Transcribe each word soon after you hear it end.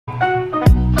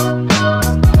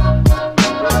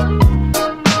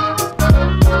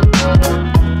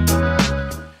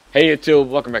Hey YouTube,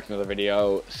 welcome back to another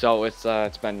video. So it's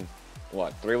been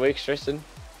what, 3 weeks, Tristan?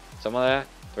 Something like that?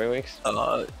 3 weeks?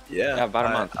 Yeah, About a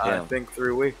month. I Yeah. think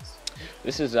 3 weeks.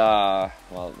 This is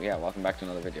well, yeah, welcome back to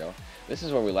another video. This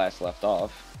is where we last left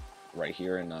off, right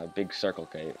here in Big Circle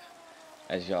Cave.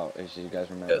 As you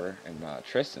guys remember in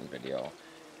Tristan's video,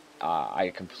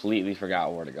 I completely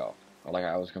forgot where to go. Like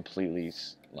I was completely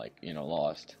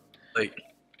lost. Like,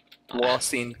 lost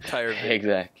the entire video.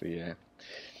 Exactly, yeah.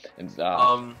 And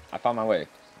I found my way.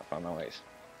 I found my ways.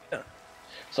 Yeah.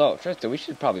 So Tristan, we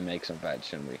should probably make some beds,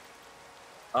 shouldn't we?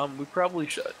 We probably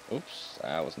should. Oops,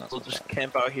 that was not. We'll so just bad.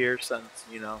 camp out here since,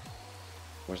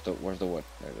 Where's the wood?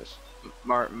 There it is.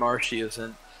 Marshy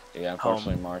isn't. Yeah,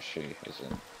 unfortunately, Marshy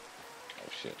isn't.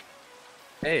 Oh shit.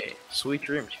 Hey, sweet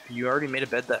dreams. You already made a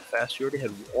bed that fast? You already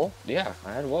had wool? Yeah,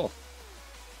 I had wool.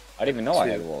 I didn't even know I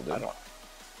had wool, dude.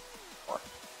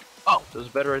 Oh, there's a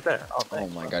bed right there. Oh, Oh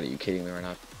thanks. my god, are you kidding me right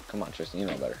now? Come on, Tristan, you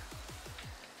know better.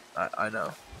 I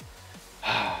know.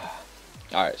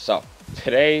 Alright, so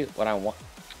today what I want.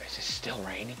 Is it still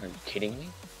raining? Are you kidding me?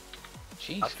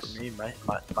 Jesus. Not for me. My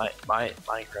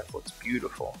Minecraft looks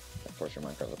beautiful. Of course, your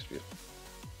Minecraft looks beautiful.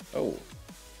 Oh.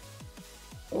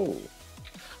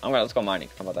 Oh. Let's go mining.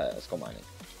 How about that? Let's go mining.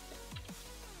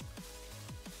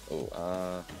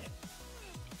 Oh,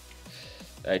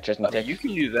 hey, Tristan, You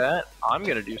can do that. I'm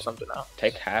gonna do something else.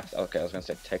 take half. Okay, I was gonna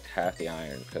say take half the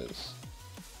iron because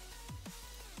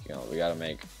we gotta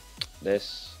make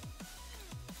this.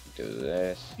 Do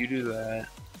this. You do that.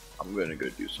 I'm gonna go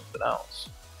do something else.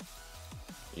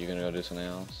 You gonna go do something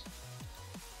else?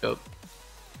 Yep.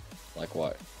 Like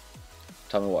what?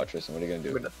 Tell me what, Tristan. What are you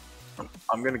gonna do?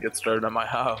 I'm gonna get started on my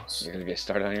house. You're gonna get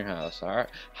started on your house. All right.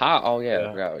 How? Oh yeah, Yeah.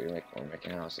 I forgot we're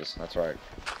making houses. That's right.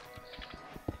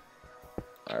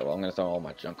 All right. Well, I'm gonna throw all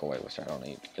my junk away, which I don't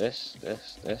need. This, and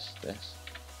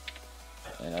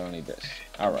I don't need this.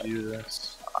 All right. Do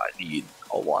this. I need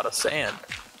a lot of sand.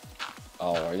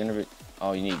 Oh, are you gonna be?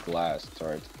 Oh, you need glass. That's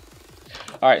right.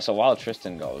 All right. So while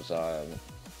Tristan goes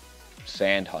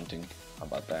sand hunting, how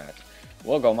about that?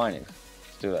 We'll go mining.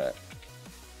 Let's do that.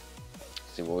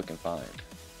 See what we can find.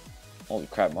 Holy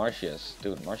crap, Marshy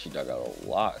dug out a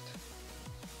lot.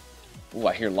 Ooh,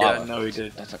 I hear lava. Yeah, no, he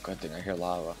did. That's a good thing. I hear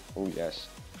lava. Ooh, yes.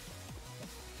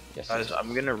 Yes. Guys, yes.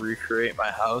 I'm gonna recreate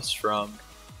my house from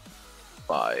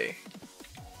my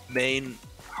main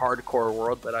hardcore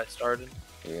world that I started.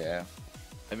 Yeah.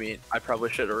 I mean, I probably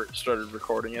should have started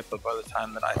recording it, but by the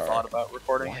time that I thought about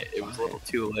recording it, it was a little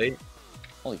too late.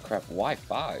 Holy crap, why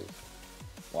 5?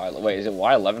 Wait, is it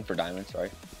Y11 for diamonds,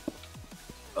 right?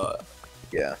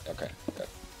 Yeah. Okay, good.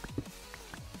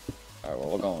 Alright, well,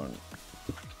 we're going.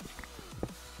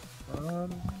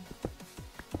 I'm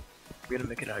gonna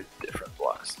make it out of different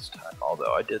blocks this time.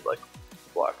 Although I did like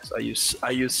blocks. I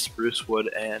use spruce wood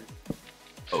and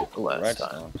oak last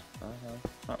time. Redstone.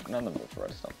 None of them for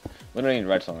redstone. We don't need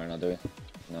redstone right now, do we?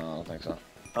 No, I don't think so.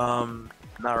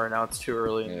 Not right now. It's too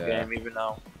early in the game. Even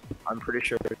though I'm pretty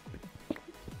sure.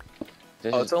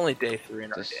 It's only day 3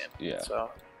 in our game. Yeah.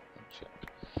 So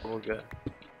we're good.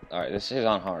 Alright, this is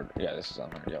on hard. Yeah, this is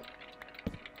on hard. Yep.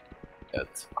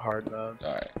 It's hard mode.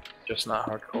 Alright. Just not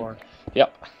hardcore.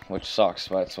 Yep. Which sucks,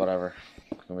 but it's whatever.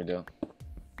 What can we do?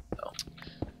 No.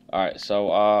 Alright, so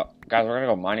guys, we're gonna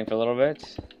go mining for a little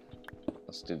bit.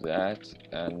 Let's do that,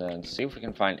 and then see if we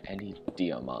can find any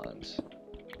diamonds.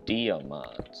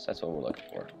 Diamonds. That's what we're looking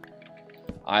for.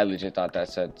 I legit thought that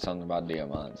said something about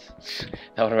diamonds.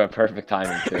 That would have been perfect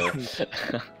timing too.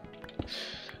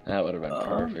 That would have been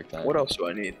perfect timing. What else do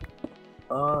I need?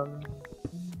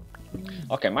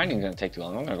 Okay, mining's gonna take too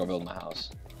long. I'm gonna go build my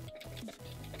house.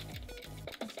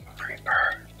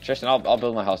 Tristan, I'll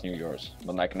build my house near yours,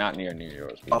 but like not near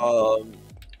yours. Yeah. I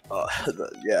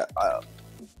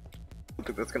don't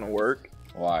think that's gonna work.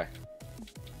 Why?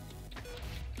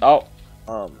 Oh.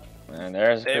 Man,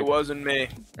 there's. It wasn't me.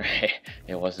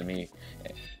 It wasn't me.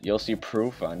 You'll see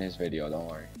proof on his video. Don't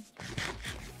worry.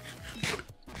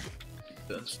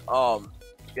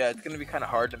 Yeah, it's gonna be kind of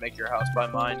hard to make your house by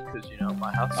mine because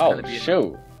my house is Oh gonna be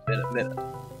shoot!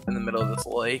 in the middle of this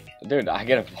lake. Dude, I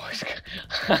get a voice.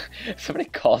 Somebody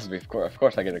calls me. Of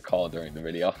course, I get a call during the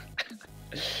video.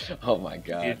 Oh my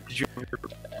god. Did you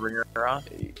bring her on?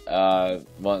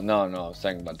 Well, no, I was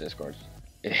talking about Discord.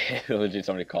 Legit,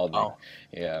 somebody called me. Oh.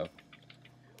 Yeah.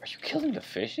 Are you killing the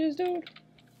fishes, dude?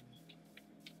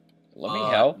 Let me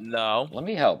help. No. Let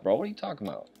me help, bro. What are you talking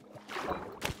about?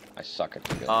 I suck at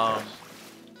killing fish.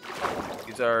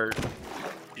 These are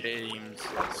James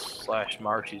 /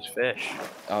 Marshy's fish.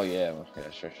 Oh yeah,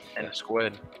 sure. And a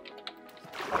squid.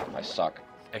 I suck.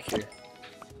 Thank you.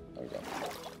 There we go.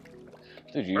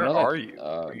 Dude, you Where know that? are you?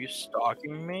 Are you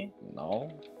stalking me? No.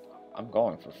 I'm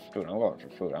going for food. I'm going for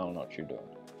food. I don't know what you're doing.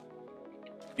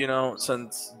 You know,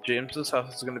 since James's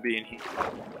house is gonna be in here,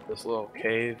 this little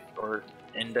cave or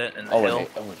indent in the hill.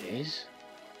 It is?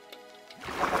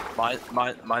 Mine's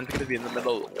gonna be in the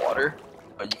middle of the water.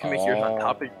 But you can make yours on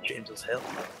top of James's hill.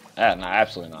 No,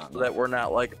 absolutely not. So that we're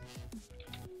not like.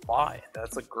 Why?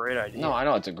 That's a great idea. No, I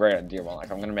know it's a great idea, but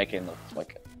like I'm gonna make it in the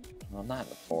well, not in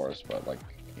the forest, but like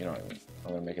you know what I mean.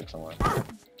 I'm gonna make it somewhere.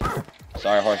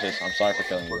 Sorry, horses. I'm sorry for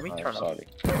killing you. I'm sorry.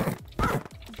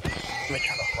 Let me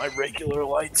turn off my regular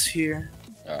lights here.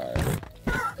 Alright.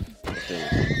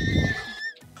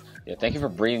 Yeah, thank you for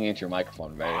breathing into your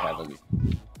microphone very heavily.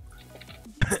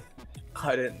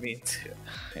 I didn't mean to.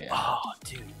 Yeah. Oh,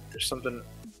 dude, there's something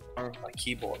wrong with my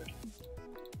keyboard.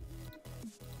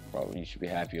 Bro, you should be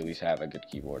happy you at least have a good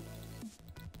keyboard.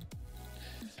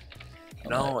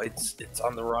 No, it's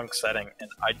on the wrong setting,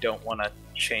 and I don't want to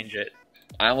change it.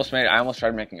 I almost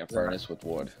tried making a furnace with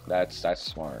wood. That's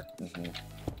smart.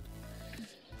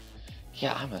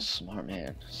 Yeah, I'm a smart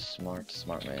man.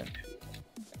 Smart man.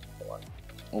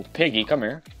 Oh, Piggy, come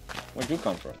here. Where'd you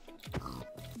come from?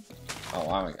 Oh,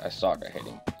 I suck at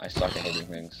hitting. I suck at hitting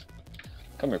things.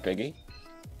 Come here, Piggy.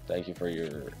 Thank you for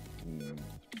your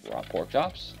raw pork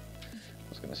chops. I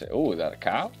was gonna say, oh, is that a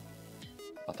cow?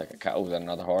 I'll take a cow. Oh, is that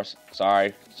another horse?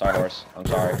 Sorry, horse. I'm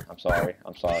sorry.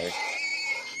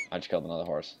 I just killed another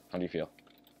horse. How do you feel?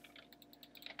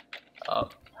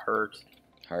 Hurt.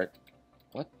 Hurt?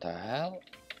 What the hell?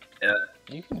 Yeah.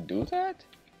 You can do that?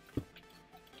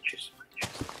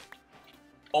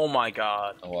 Oh my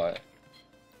god. What?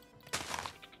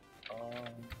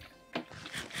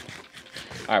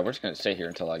 Alright, we're just gonna stay here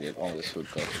until I get all this food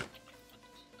cooked.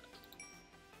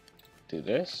 Do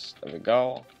this. There we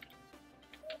go.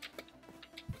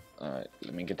 Alright,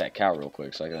 let me get that cow real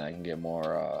quick so I can get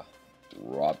more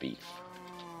raw beef.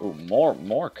 Ooh,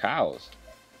 more cows.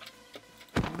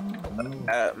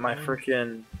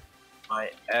 My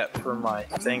app for my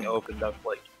thing opened up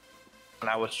like when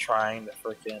I was trying to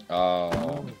freaking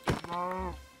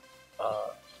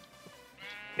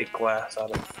take glass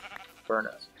out of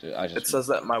furnace. Dude, it says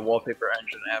that my wallpaper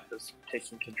engine app is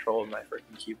taking control of my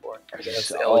freaking keyboard.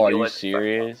 Oh, are you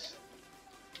serious?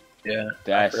 Yeah.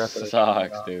 That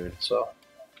sucks, dude. So.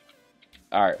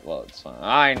 Alright, well, it's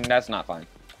fine. That's not fine.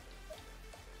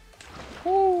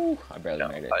 Woo! I barely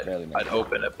made it. I'd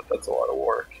open it, but that's a lot of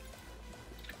work.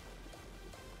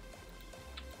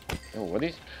 Oh, what are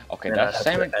these? Okay, and that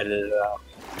salmon. Edit it out.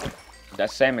 That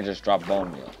salmon just dropped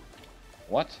bone meal.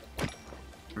 What?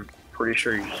 I'm pretty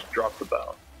sure you just dropped the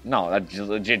bone. No, that just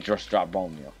legit just dropped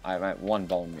bone meal. I meant one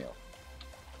bone meal.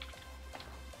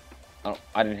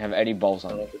 I didn't have any bones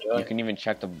on it. You can even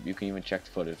check the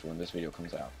footage when this video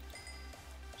comes out.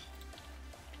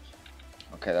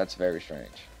 Okay, that's very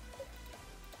strange.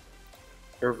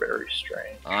 You're very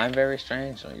strange. I'm very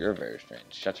strange? No, you're very strange.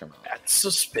 Shut your mouth. That's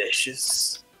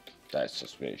suspicious. That's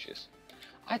suspicious.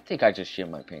 I think I just shit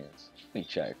my pants. Let me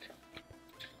check.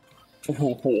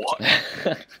 What?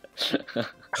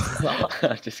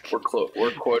 Just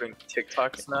we're quoting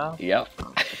TikToks now? Yep.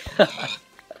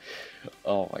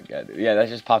 Oh my god, dude. Yeah, that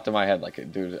just popped in my head like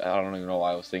it, dude. I don't even know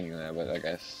why I was thinking that, but I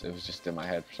guess it was just in my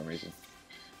head for some reason.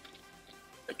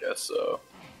 I guess so.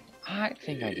 I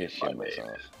think I just shit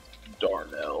myself.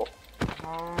 Darnell.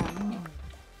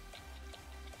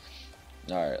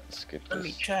 Alright, let's get this. Let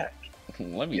me check.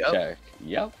 Let me check.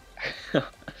 Yep.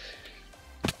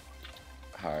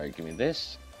 Alright, give me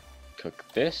this. Cook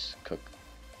this. Cook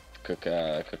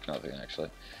nothing actually.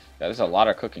 Yeah, there's a lot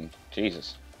of cooking.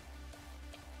 Jesus.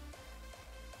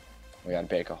 We gotta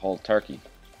bake a whole turkey.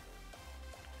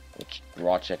 Which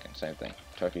raw chicken, same thing.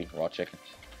 Turkey, raw chicken.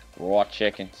 Raw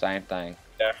chicken, same thing.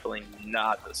 Definitely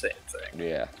not the same thing.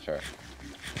 Yeah, sure.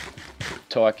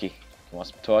 Turkey. You want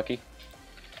some turkey?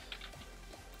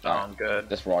 Sound good.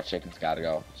 This raw chicken's gotta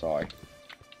go. Sorry.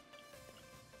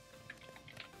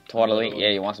 Tortellini. Yeah,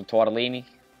 you want some tortellini?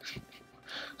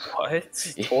 What?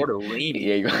 Tortellini?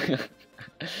 Yeah,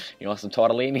 you want some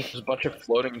tortellini? There's a bunch of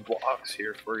floating blocks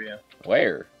here for you.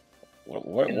 Where?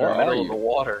 Where in the are middle you? of the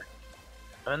water.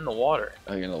 I'm in the water.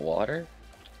 Are you in the water?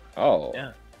 Oh.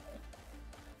 Yeah.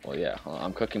 Well, yeah.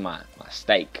 I'm cooking my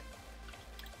steak.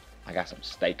 I got some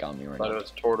steak on me right now. I thought it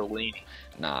was tortellini.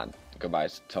 Nah, goodbye,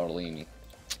 it's tortellini.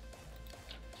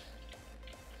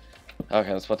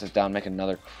 Okay, let's put this down. Make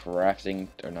another crafting,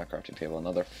 or not crafting table,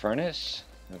 another furnace.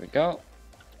 There we go.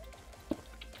 There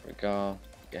we go.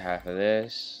 Get half of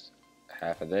this,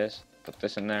 half of this. Put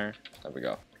this in there. There we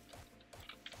go.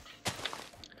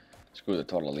 Screw the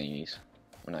tortellinis.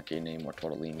 We're not getting any more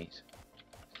tortellinis.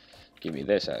 Give me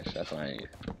this, actually. That's what I need.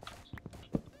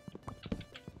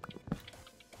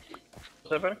 Is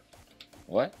that better?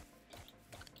 What?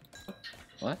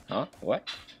 What? Huh? What?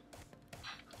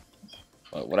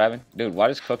 What happened? Dude, why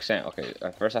does cooked salmon... Okay,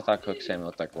 at first I thought cooked salmon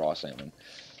looked like raw salmon.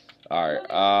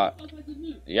 Alright,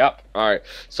 yep, alright.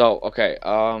 So, okay,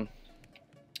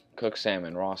 cooked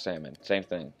salmon, raw salmon, same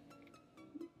thing.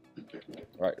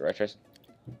 Right, Tristan?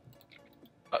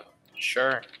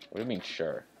 Sure. What do you mean,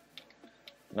 sure?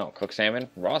 No, cooked salmon,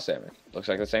 raw salmon. Looks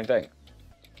like the same thing.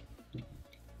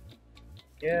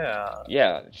 Yeah.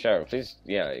 Yeah, sure. Please,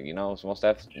 yeah, you know, it's most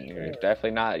you're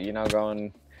definitely not, you know,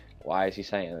 going, why is he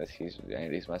saying this?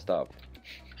 Andy's messed up.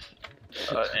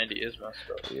 Andy is messed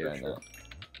up. Yeah, I sure. know.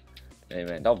 Hey,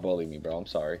 man, don't bully me, bro. I'm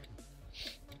sorry.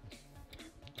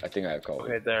 I think I have COVID.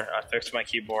 Okay, there. I fixed my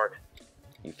keyboard.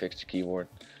 You fixed your keyboard?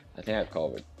 I think I have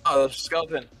COVID. Oh, there's a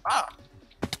skeleton. Ah!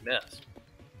 Miss.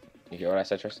 You hear what I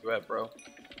said, Tristan? Go ahead, bro.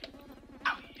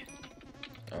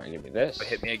 Alright, give me this. But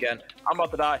hit me again. I'm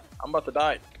about to die. I'm about to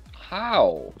die.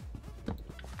 How?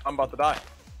 I'm about to die.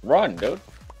 Run, dude.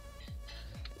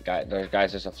 Guys,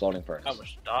 there's a floating I furnace.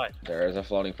 almost died. There is a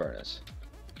floating furnace.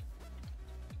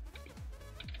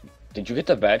 Did you get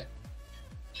the bed?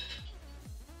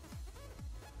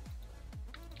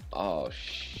 Oh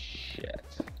shit.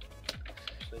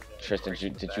 Tristan, did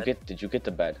you get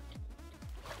the bed?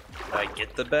 Did I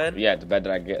get the bed? Yeah, the bed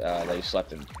that I get that you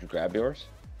slept in. Did you grab yours?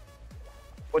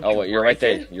 Would Oh you wait, you're right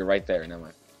break there. it? You're right there. Never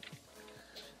mind.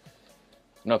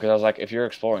 No, because I was like, if you're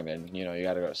exploring, then you know you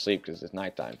gotta go to sleep because it's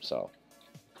nighttime. So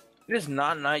It is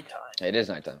not nighttime. it is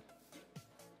nighttime.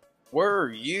 Where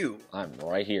are you? I'm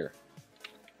right here.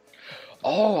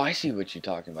 Oh, I see what you're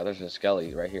talking about. There's a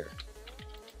skelly right here.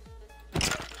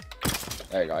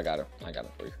 There you go. I got him. I got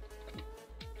him for you.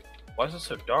 Why is it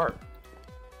so dark?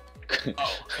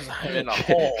 Oh, because I'm in a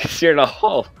hole. 'Cause you're in a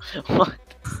hole. What?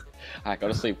 Alright, go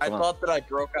to sleep. I Come on. thought that I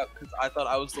broke up because I thought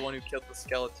I was the one who killed the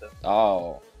skeleton.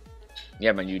 Oh.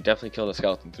 Yeah, man, you definitely killed a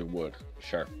skeleton through wood.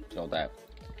 Sure. Know that.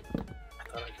 I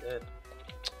thought I did.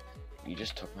 You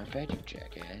just took my bed, you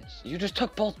jackass. You just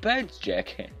took both beds,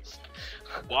 jackass.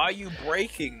 Why are you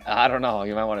breaking? I don't know.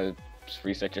 You might want to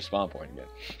reset your spawn point again.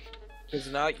 Because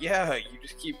now, yeah, you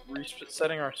just keep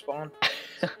resetting our spawn.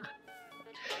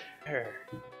 There.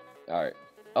 Alright.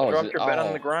 Oh, Drop is it, your bed on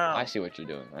oh, the ground. I see what you're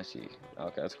doing. I see.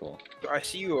 Okay, that's cool. I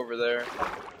see you over there.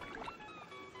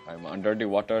 I'm under the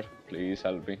water. Please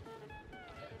help me.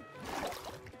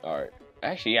 Alright.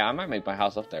 Actually, yeah, I might make my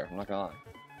house up there. I'm not gonna lie.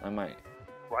 I might.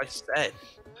 What I said.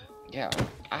 Yeah.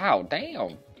 Ow,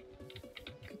 damn.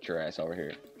 Get your ass over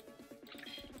here.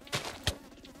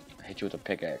 I hit you with a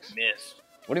pickaxe. Miss.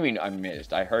 What do you mean I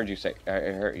missed? I heard you say. I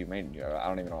heard you made. I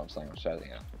don't even know what I'm saying. I'm saying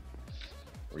now.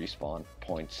 Respawn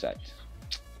point set.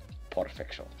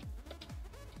 Perfection.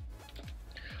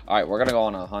 Alright, we're gonna go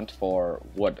on a hunt for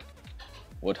wood.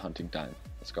 Wood hunting time.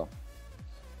 Let's go.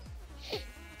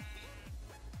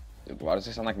 Dude, why does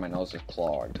it sound like my nose is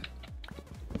clogged?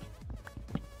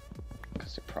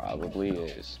 Because it probably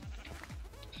is.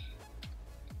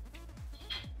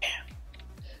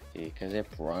 Because it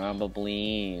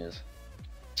probably is.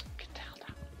 Get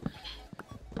down.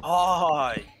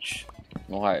 Hodge.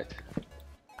 What?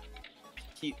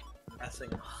 Keep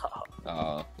messing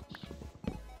up.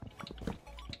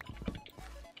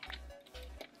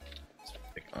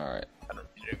 Alright. I don't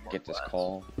need any more Get this glass.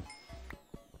 call.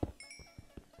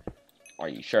 Are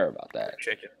you sure about that?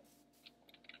 Chicken.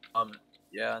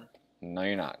 Yeah. No,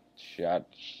 you're not. Shut up.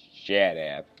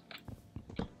 Jared.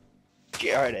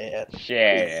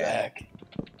 Shut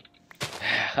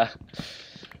up.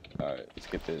 Alright, let's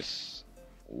get this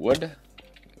wood.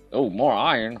 Oh, more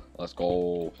iron. Let's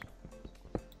go.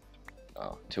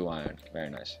 Oh, 2 iron. Very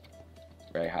nice.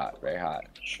 Very hot. Very hot.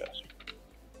 Chest.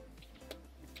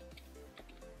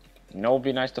 You know what would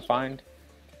be nice to find?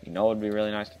 You know what would be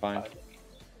really nice to find?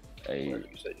 A What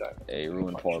did you say, diamond? a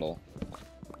ruined portal.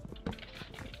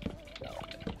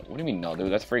 What do you mean no,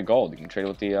 dude? That's free gold. You can trade it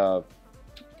with the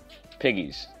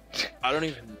piggies. I don't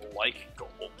even like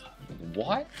gold.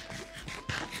 What?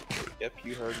 Yep,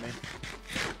 you heard me.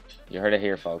 You heard it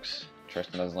here, folks.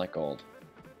 Tristan doesn't like gold.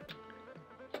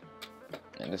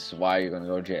 And this is why you're gonna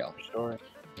go to jail. Story.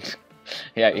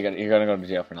 Yeah, you're gonna go to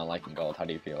jail for not liking gold. How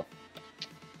do you feel?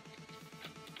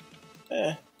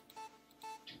 Eh.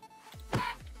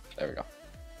 There we go.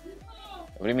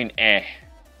 What do you mean, eh?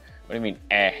 What do you mean,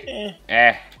 eh?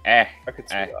 Eh. I could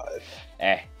survive.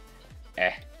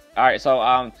 Alright, so,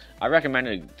 I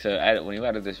recommended to edit, when you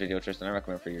edit this video, Tristan, I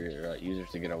recommend for your users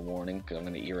to get a warning, because I'm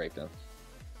gonna ear rape them.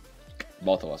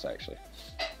 Both of us, actually.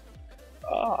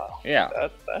 Ah. Yeah.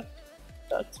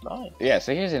 That's nice. Yeah,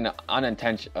 so here's an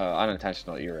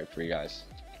unintentional ear rape for you guys.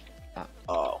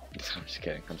 Oh. I'm just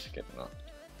kidding, no.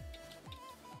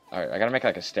 Alright, I gotta make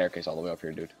like a staircase all the way up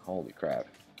here, dude. Holy crap.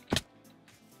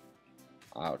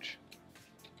 Ouch.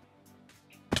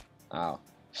 Ow.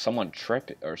 Someone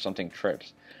trip or something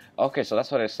trips. Okay, so that's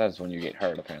what it says when you get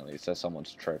hurt, apparently. It says someone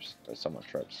trips. That someone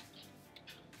trips.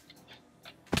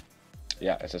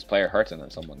 Yeah, it says player hurts and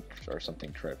then someone or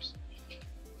something trips.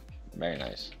 Very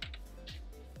nice.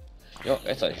 Yo,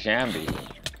 it's a Jambi.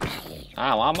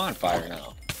 Ow, I'm on fire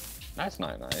now. That's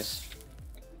not nice.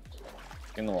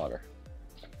 In the water.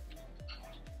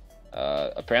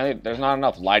 Apparently there's not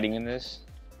enough lighting in this,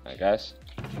 I guess.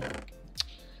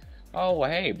 Oh,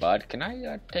 hey, bud. Can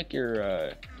I take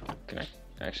your, can I?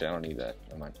 Actually, I don't need that.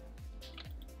 Never mind.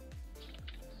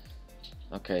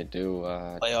 Okay,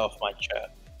 Lay off my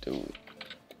chat. Dude.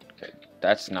 Okay,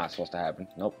 that's not supposed to happen.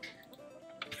 Nope.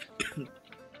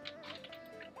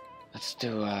 Let's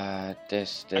do,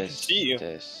 this, I can see you.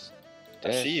 this,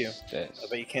 I see you. this,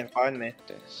 But you can't find me.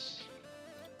 this.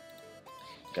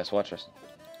 Guess what, Tristan?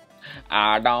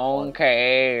 I don't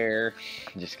care.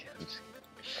 Just kidding.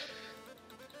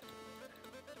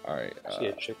 Alright, I see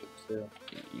a chicken too.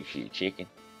 You see a chicken?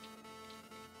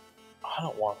 I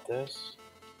don't want this.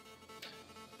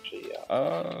 Actually,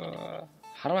 yeah.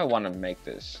 How do I want to make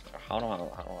this? How do I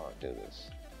want to do this?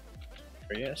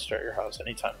 Are you gonna start your house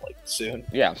anytime like soon?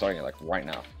 Yeah, I'm starting it like right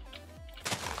now.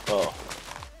 Oh.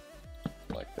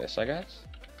 Like this, I guess.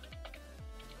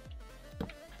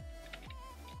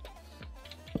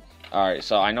 Alright,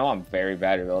 so I know I'm very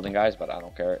bad at building, guys, but I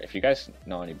don't care. If you guys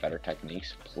know any better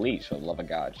techniques, please, for the love of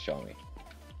God, show me.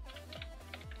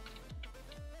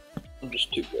 I'm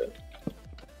just too good.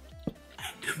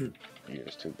 You're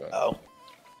just too good. Oh.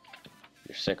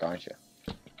 You're sick, aren't you?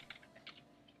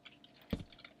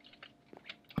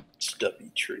 Stubby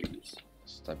trees.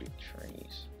 Stubby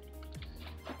trees.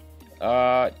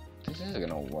 This is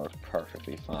gonna work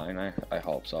perfectly fine. I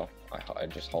hope so. I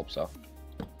just hope so.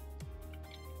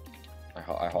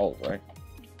 I hope, right?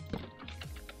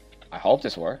 I hope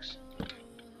this works.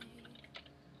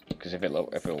 Because if it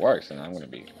works, then I'm gonna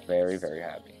be very, very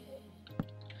happy.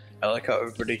 I like how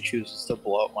everybody chooses to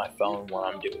blow up my phone when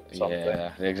I'm doing something.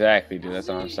 Yeah, exactly, dude. That's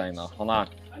what I'm saying, though. Hold on.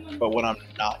 But when I'm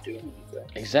not doing anything.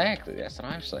 Exactly. That's what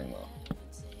I'm saying, though.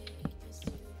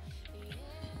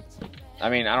 I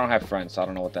mean, I don't have friends, so I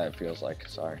don't know what that feels like.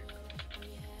 Sorry.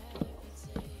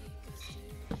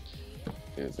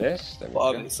 Do this. There we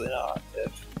Well, go. obviously not.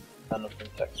 If none of them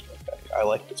text me back. I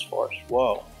like this forest.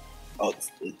 Whoa. Oh,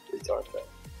 it's our thing.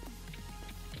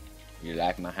 You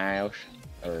like my house?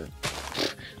 Or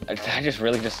I just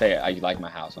really just say I like my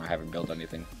house and I haven't built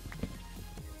anything.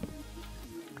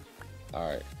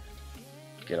 Alright.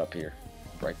 Get up here.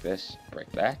 Break this.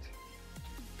 Break that.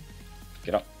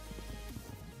 Get up.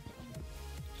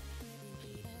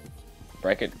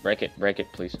 Break it. Break it. Break it.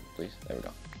 Please. Please. There we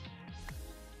go.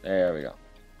 There we go.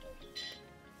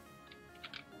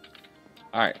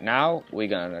 Alright, now we're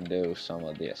gonna do some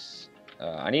of this.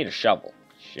 I need a shovel.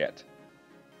 Shit.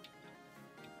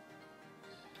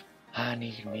 I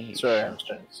need me. Sorry, I'm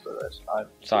standing still.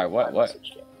 Sorry, what? What?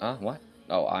 What?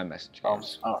 Oh, I messaged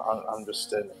games. I'm just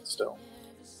standing still.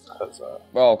 Because,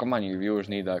 Oh, come on, your viewers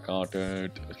need that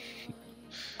content.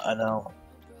 I know.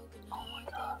 Oh my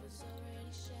god.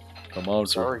 Come on,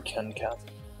 sorry, Ken.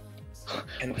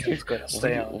 Ken's gonna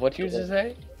stay on. What you just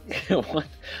say? What?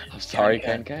 I'm sorry,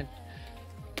 Ken.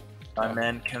 My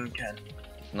man, Ken.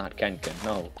 Not Ken.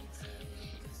 No.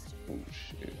 Oh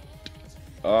shit.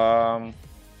 How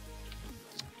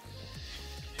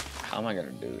am I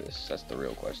gonna do this? That's the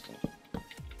real question.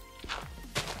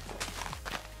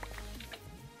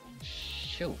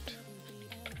 Shoot.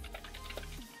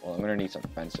 Well, I'm gonna need some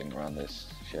fencing around this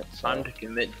shit. So. Time to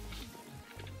commit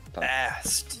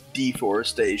mass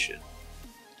deforestation.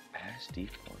 Mass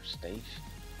deforestation?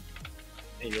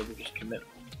 Hey, you ever just commit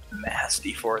mass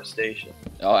deforestation?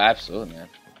 Oh, absolutely, man.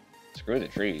 Screw the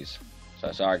trees.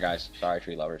 So sorry, guys. Sorry,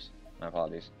 tree lovers. My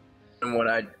apologies. And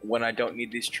when I don't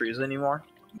need these trees anymore,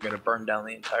 I'm gonna burn down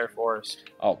the entire forest.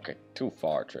 Okay, too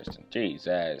far, Tristan.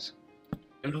 Jesus.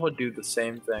 I'm gonna do the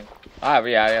same thing.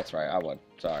 Yeah, that's right. I would.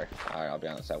 Sorry. I'll be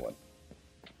honest. I would.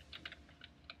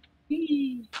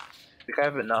 I think I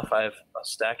have enough. I have a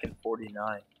stack in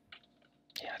 49.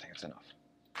 Yeah, I think it's enough.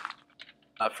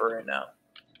 Not for right now.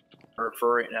 Or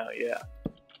for right now, yeah.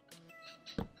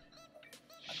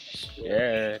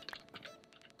 Shit.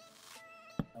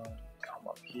 Come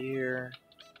up here.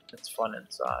 It's fun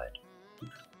inside.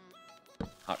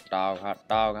 Hot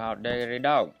dog, diggity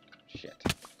dog. Shit.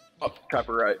 Oh,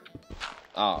 copyright.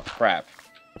 Oh, crap.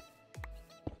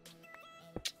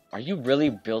 Are you really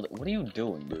building? What are you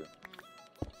doing, dude?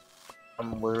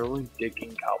 I'm literally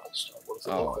digging cobblestone. What is it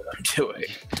look like I'm doing?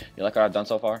 You like what I've done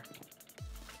so far?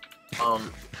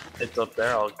 It's up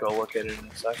there. I'll go look at it in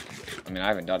a second. I mean, I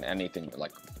haven't done anything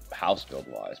like house build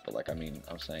wise, but like, I mean,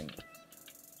 I'm saying.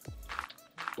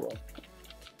 Cool.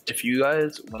 If you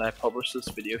guys, when I publish this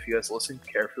video, if you guys listen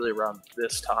carefully around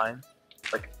this time,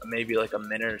 like maybe like a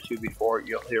minute or two before,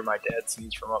 you'll hear my dad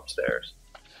sneeze from upstairs.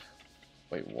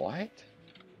 Wait, what?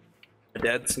 My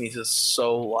dad sneezes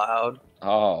so loud.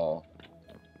 Oh.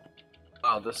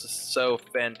 Oh, this is so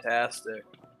fantastic.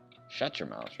 Shut your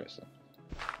mouth, Tristan.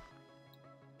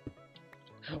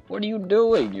 What are you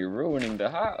doing? You're ruining the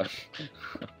house.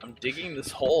 I'm digging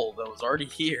this hole that was already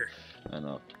here. I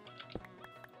know.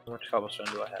 How much cobblestone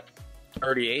do I have?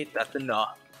 38? That's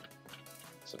enough.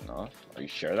 That's enough? Are you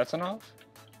sure that's enough?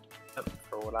 Yep,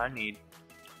 for what I need.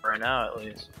 Right now, at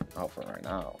least. Oh, for right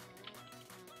now.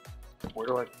 Where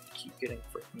do I keep getting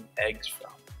freaking eggs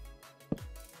from?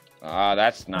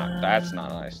 That's not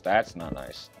nice. That's not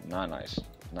nice. Not nice.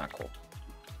 Not cool.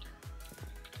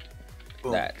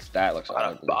 Boom. That looks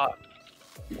Bada ugly. bada.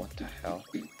 What the hell?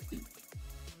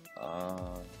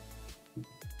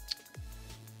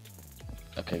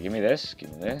 Okay, give me this.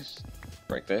 Give me this.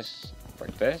 Break this.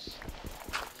 Break this.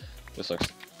 This looks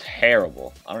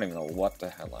terrible. I don't even know what the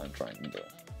hell I'm trying to do.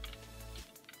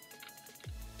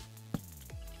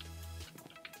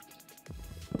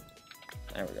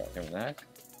 There we go. Give me that.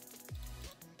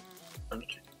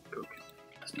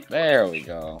 There we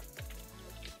go.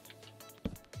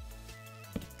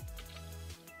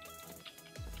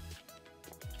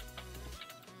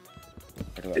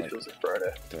 Or do I It like, feels like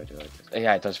Friday. do I do like this?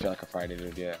 Yeah, it does feel like a Friday,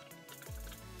 dude. Yeah.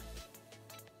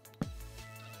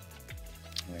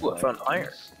 Ooh, I found iron.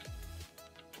 this.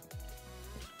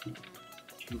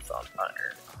 You found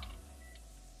iron.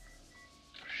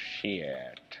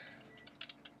 Shit.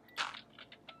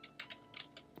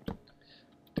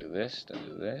 Do this, then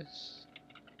do this.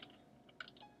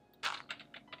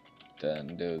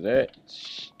 Then do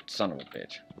this. Son of a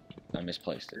bitch. I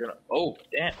misplaced it. You're gonna. Oh,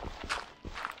 damn.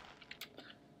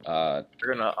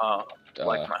 You're gonna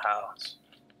like my house.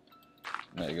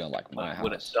 No, you're gonna like my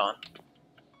when house. it's done.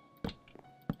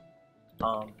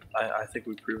 I think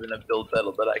we've proven at Build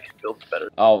Battle that I can build better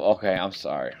Oh, okay. I'm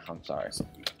sorry. I'm sorry. than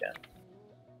you can.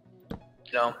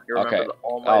 You know, you remember Okay. the Oh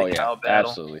Almighty yeah, Cow battle?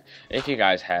 absolutely. If you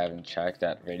guys haven't checked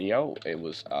that video, it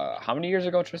was how many years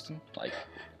ago, Tristan? Like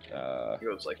I think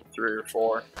it was like 3 or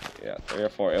 4. yeah, 3 or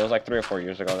 4. It was like 3 or 4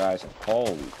 years ago, guys.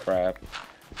 Holy crap!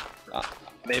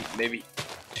 Maybe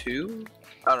 2?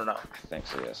 I don't know. I think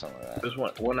so. Yeah, something like It that.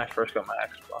 was when I first got my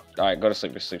Xbox. All right, go to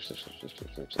sleep. Sleep.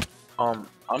 I'm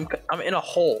in a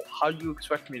hole. How do you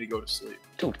expect me to go to sleep?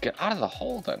 Dude, get out of the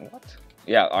hole then. What?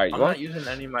 Yeah. All right. I'm not using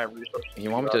any of my resources. You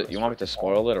want me to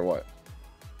spoil it or what?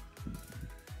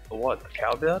 The what? The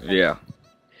cow battle? Yeah.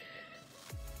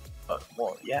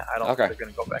 Well, yeah. I don't Okay. think they're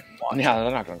gonna go back and watch. Yeah,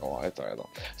 they're not gonna go on. It's alright though.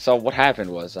 So what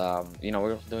happened was, you know,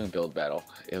 we were doing build battle.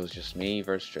 It was just me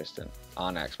versus Tristan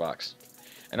on Xbox,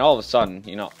 and all of a sudden,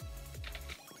 you know,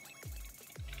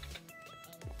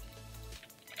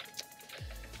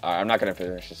 I'm not gonna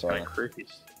finish the story. Kind of creepy.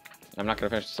 I'm not gonna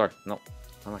finish the story. No,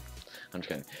 I'm not. I'm just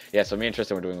kidding. Yeah, so me and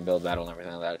Tristan were doing a build battle and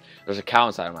everything like that. There's a cow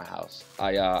inside of my house.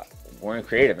 We're in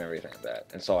creative and everything like that,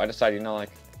 and so I decided, you know,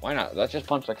 like, why not? Let's just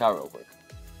punch the cow real quick.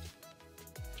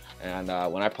 And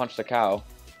when I punched the cow,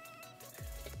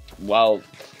 well,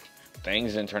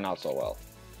 things didn't turn out so well.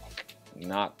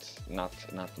 Not nice.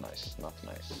 Not nice.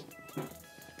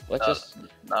 Let's just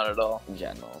Not at all.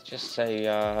 yeah, no. Let's just say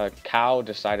cow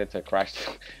decided to crash.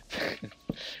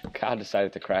 Cow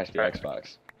decided to crash the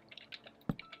Xbox.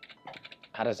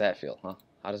 How does that feel, huh?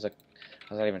 How does that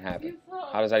even happen?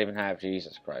 How does that even happen?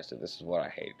 Jesus Christ! This is what I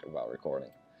hate about recording.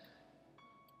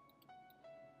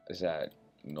 Is that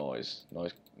noise?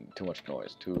 Too much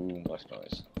noise. Too much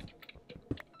noise.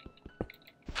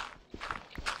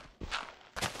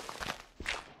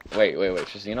 Wait.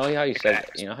 Just you know how you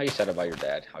said about your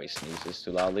dad, how he sneezes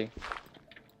too loudly.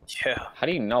 Yeah. How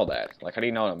do you know that? Like, how do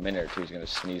you know in a minute or two he's gonna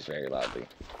sneeze very loudly?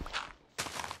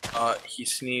 He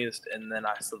sneezed and then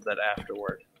I said that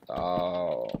afterward.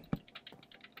 Oh,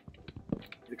 You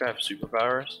think I have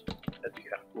superpowers? That'd be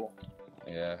kind of cool.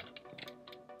 yeah.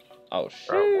 Oh shit.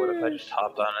 Bro, what if I just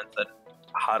hopped on and said,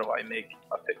 "How do I make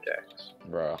a pickaxe?"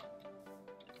 Bro.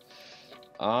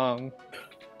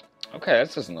 Okay,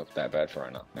 this doesn't look that bad for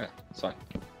right now. Yeah, it's fine.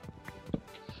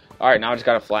 Alright, now I just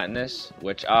gotta flatten this,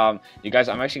 which, you guys,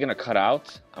 I'm actually gonna cut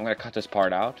out. I'm gonna cut this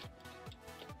part out.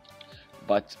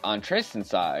 But on Tristan's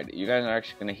side, you guys are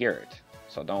actually gonna hear it.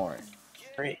 So don't worry.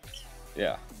 Great.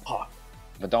 Yeah. Oh,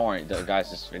 But don't worry,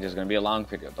 guys, it is gonna be a long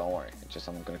video. Don't worry. It's just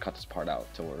I'm gonna cut this part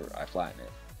out to where I flatten it.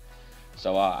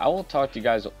 So I will talk to you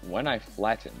guys when I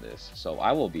flatten this. So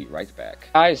I will be right back,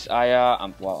 guys.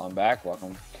 I'm back.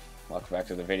 Welcome back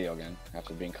to the video again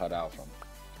after being cut out from.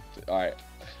 All right,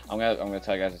 I'm gonna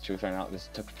tell you guys the truth right now. This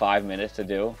took 5 minutes to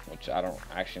do, which I don't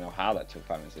actually know how that took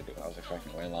 5 minutes to do. I was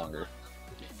expecting way longer.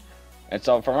 And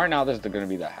so from right now, this is gonna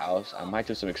be the house. I might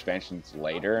do some expansions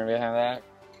later and behind that.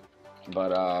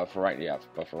 But for right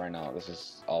now, this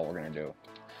is all we're gonna do.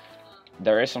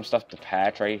 There is some stuff to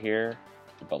patch right here,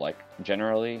 but like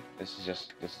generally, this is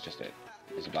just it.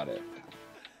 This is about it.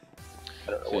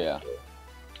 So yeah.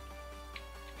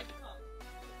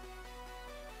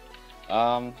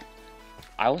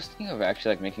 I was thinking of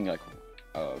actually like making like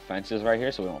fences right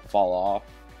here so we don't fall off.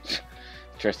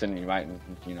 Tristan, you might,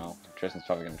 you know, Tristan's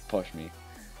probably gonna push me.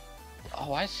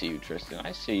 Oh, I see you, Tristan.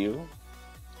 I see you.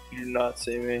 You do not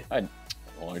see me. I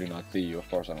do not see you. Of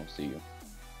course, I don't see you.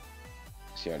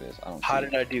 See how it is. I don't. How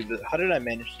did I do this? How did I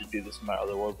manage to do this in my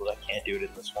other world, but I can't do it in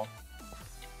this one?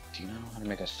 Do you know how to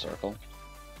make a circle?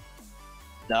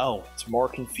 No, it's more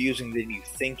confusing than you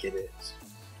think it is.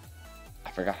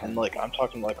 I forgot how. And like, I'm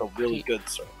talking like a really good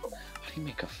circle. How do you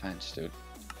make a fence, dude?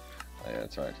 Oh, yeah,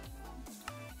 that's right.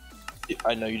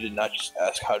 I know you did not just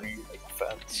ask how do you make a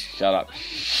fence. Shut up.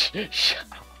 Shut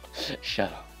up.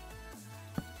 Shut up.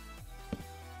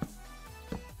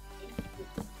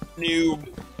 Noob.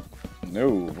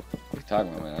 Noob. What are you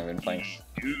talking about, man? I've been playing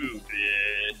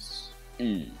Noobis.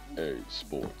 EA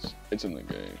Sports. It's in the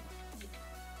game.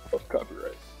 Of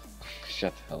copyright.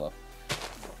 Shut the hell up.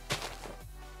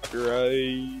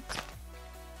 Copyright.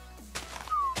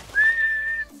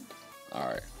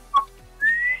 Alright.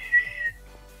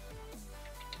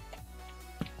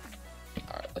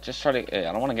 Alright, let's just try to. Hey,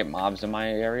 I don't want to get mobs in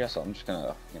my area, so I'm just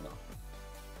gonna, you know,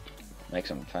 make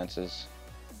some fences.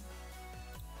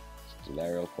 Let's do that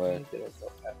real quick.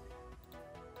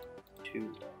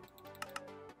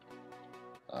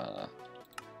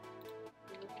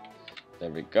 There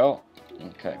we go.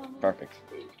 Okay, perfect.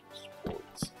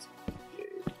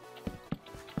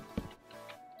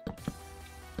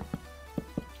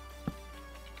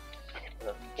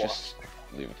 Just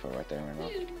leave it for right there right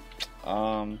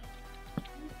now.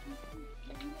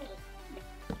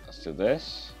 Let's do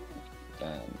this.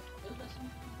 Then,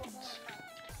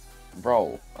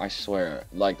 bro, I swear,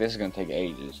 like this is gonna take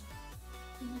ages.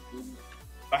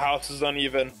 My house is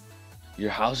uneven.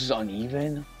 Your house is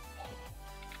uneven?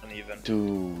 Uneven.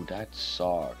 Dude, that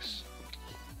sucks.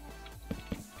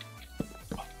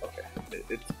 Okay,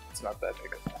 it's not that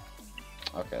big of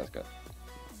a. Okay, that's good.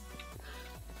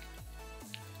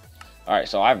 Alright,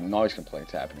 so I have noise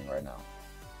complaints happening right now.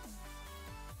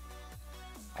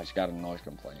 I just got a noise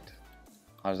complaint.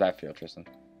 How does that feel, Tristan?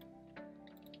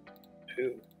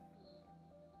 Who?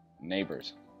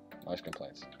 Neighbors. Noise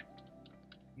complaints.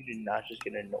 You did not just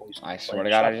get a noise complaint. I swear to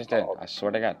God, I just did. I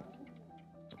swear to God.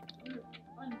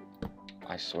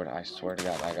 I swear to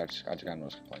God, I just got a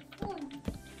noise complaint.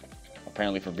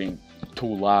 Apparently for being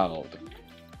too loud.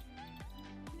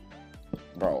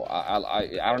 Bro,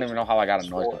 I don't even know how I got a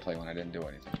noise complaint when I didn't do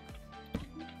anything.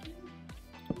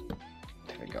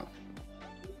 There we go.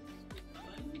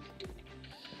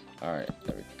 Alright,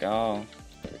 there we go.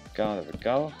 There we go, there we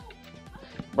go.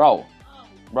 Bro!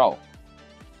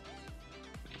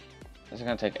 This is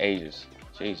gonna take ages.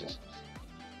 Jesus.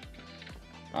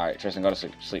 Alright, Tristan, go to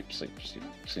sleep. Sleep.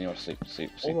 Senor, sleep.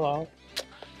 Hold on.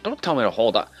 Don't tell me to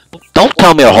hold on. Don't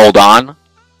tell me to hold on!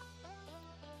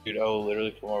 Dude, I will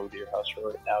literally come over to your house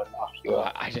right now and knock you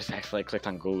out. I just actually clicked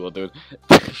on Google, dude.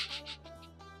 God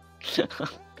damn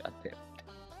it.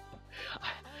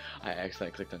 I actually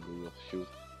clicked on Google. Shoot.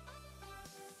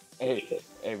 Hey,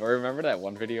 but remember that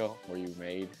one video where you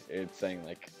made it saying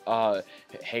like,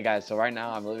 hey guys, so right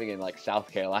now I'm living in like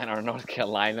South Carolina or North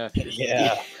Carolina.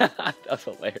 Yeah. That's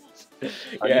hilarious.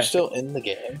 Are you still in the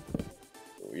game?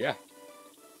 Yeah.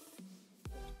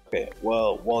 Okay,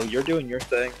 well, while you're doing your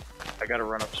thing, I gotta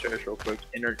run upstairs real quick.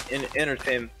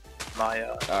 Entertain my,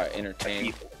 Alright, entertain.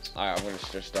 people. Alright, I'm gonna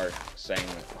just start saying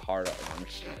hard up.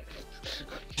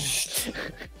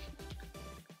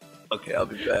 Okay, I'll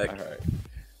be back. Alright.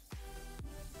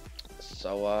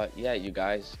 So, yeah, you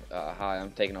guys, hi,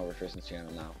 I'm taking over Tristan's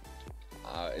channel now.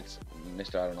 It's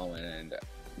Mr. I Don't Know and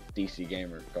DC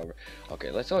Gamer Cover.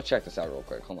 Okay, let's go check this out real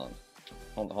quick. Hold on.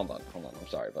 I'm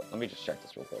sorry, but let me just check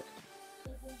this real quick.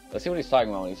 Let's see what he's talking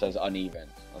about when he says uneven.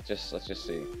 Let's just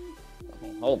see.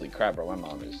 Holy crap, bro, my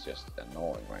mom is just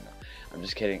annoying right now. I'm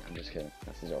just kidding.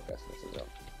 That's a joke, guys. That's a joke.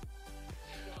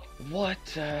 What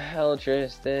the hell,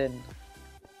 Tristan?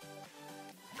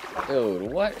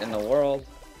 Dude, what in the world?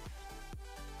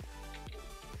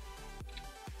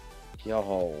 Yo,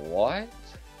 what?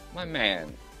 My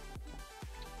man.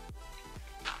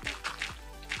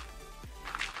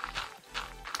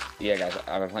 yeah, guys,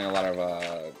 I've been playing a lot of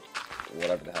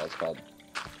whatever the hell it's called,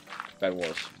 Bed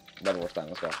Wars time.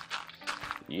 Let's go.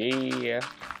 Yeah,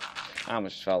 I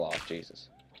almost fell off. Jesus.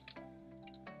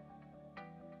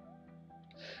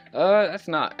 That's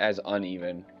not as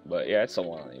uneven, but yeah, it's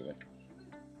somewhat uneven.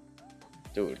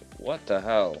 Dude, what the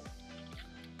hell?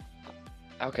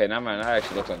 Okay, never mind. That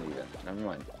actually looks uneven. Never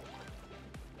mind.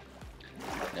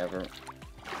 Never.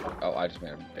 Oh, I just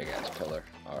made a big ass pillar.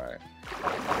 Alright.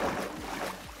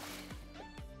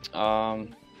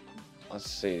 Let's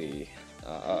see.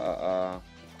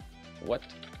 What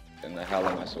in the hell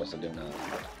am I supposed to do now?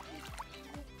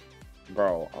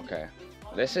 Bro, okay.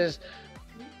 This is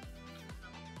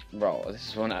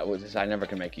when I never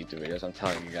can make YouTube videos. I'm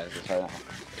telling you guys this right now.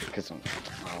 Because,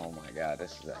 oh my god,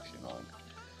 this is actually annoying.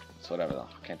 It's whatever though.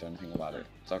 I can't do anything about it.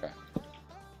 It's okay.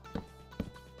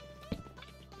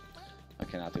 I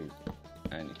cannot do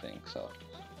anything, so.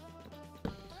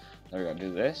 There we go.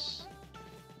 Do this.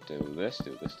 Do this.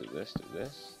 Do this. Do this. Do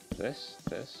this. This.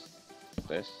 This.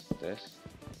 This. This.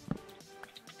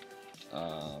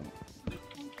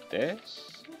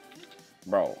 This.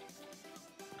 Bro.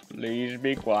 Please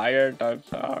be quiet. I'm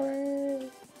sorry.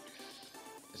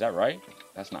 Is that right?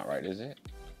 That's not right, is it?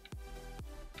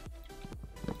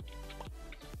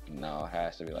 No, it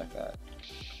has to be like that.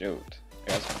 Shoot.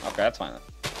 Okay, that's fine then.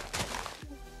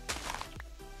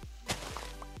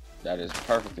 That is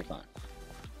perfectly fine.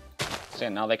 See,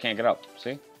 now they can't get up.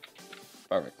 See?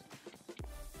 Perfect.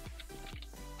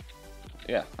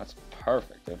 Yeah, that's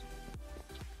perfect, dude.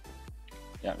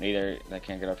 Yeah, neither they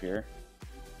can't get up here.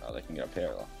 Oh, they can get up here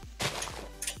though.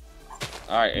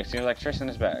 Alright, it seems like Tristan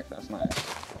is back. That's nice.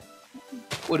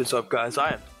 What is up, guys?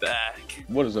 I am back.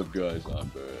 What is up, guys? I'm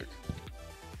back.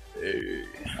 Hey.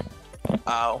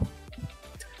 Ow.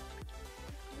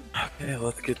 Okay,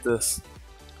 let's get this.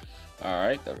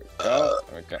 Alright, there we go.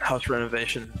 There we go. House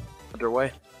renovation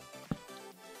underway.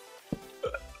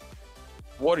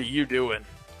 What are you doing?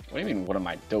 What do you mean, what am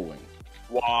I doing?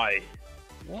 Why?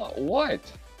 What?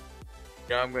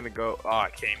 Yeah, I'm gonna go. Oh, I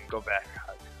can't even go back.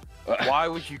 Why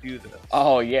would you do this?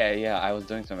 Oh, yeah. I was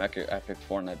doing some epic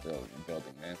Fortnite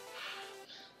building, man.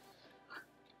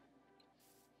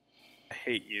 I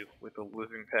hate you with a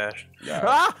living passion. Yeah.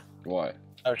 Ah! What?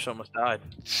 I almost died.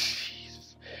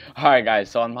 Jesus. Alright, guys,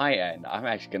 so on my end, I'm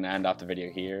actually gonna end off the video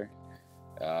here.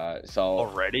 So.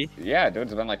 Already? Yeah, dude,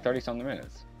 it's been like 30-something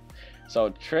minutes. So,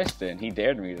 Tristan, he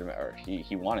dared me to, or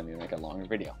he wanted me to make a longer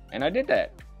video. And I did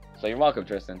that. So, you're welcome,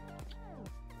 Tristan.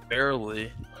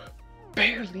 Barely.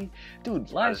 Barely?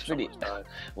 Dude, last video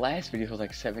was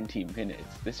like 17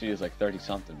 minutes. This video is like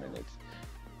 30-something minutes.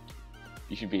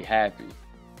 You should be happy.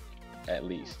 At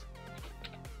least.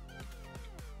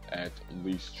 At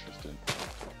least, Tristan.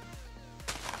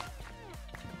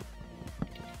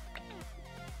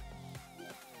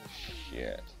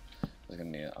 Shit.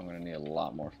 I'm gonna need a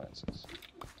lot more fences.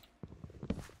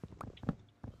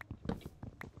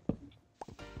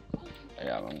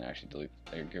 Yeah, I'm gonna actually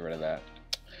get rid of that.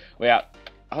 Well, yeah,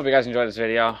 I hope you guys enjoyed this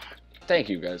video. Thank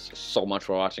you guys so much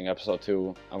for watching episode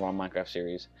 2 of our Minecraft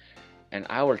series. And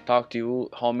I will talk to you,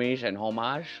 homies and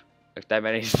homage, if that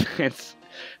makes sense.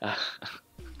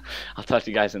 I'll talk to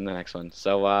you guys in the next one.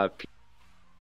 So,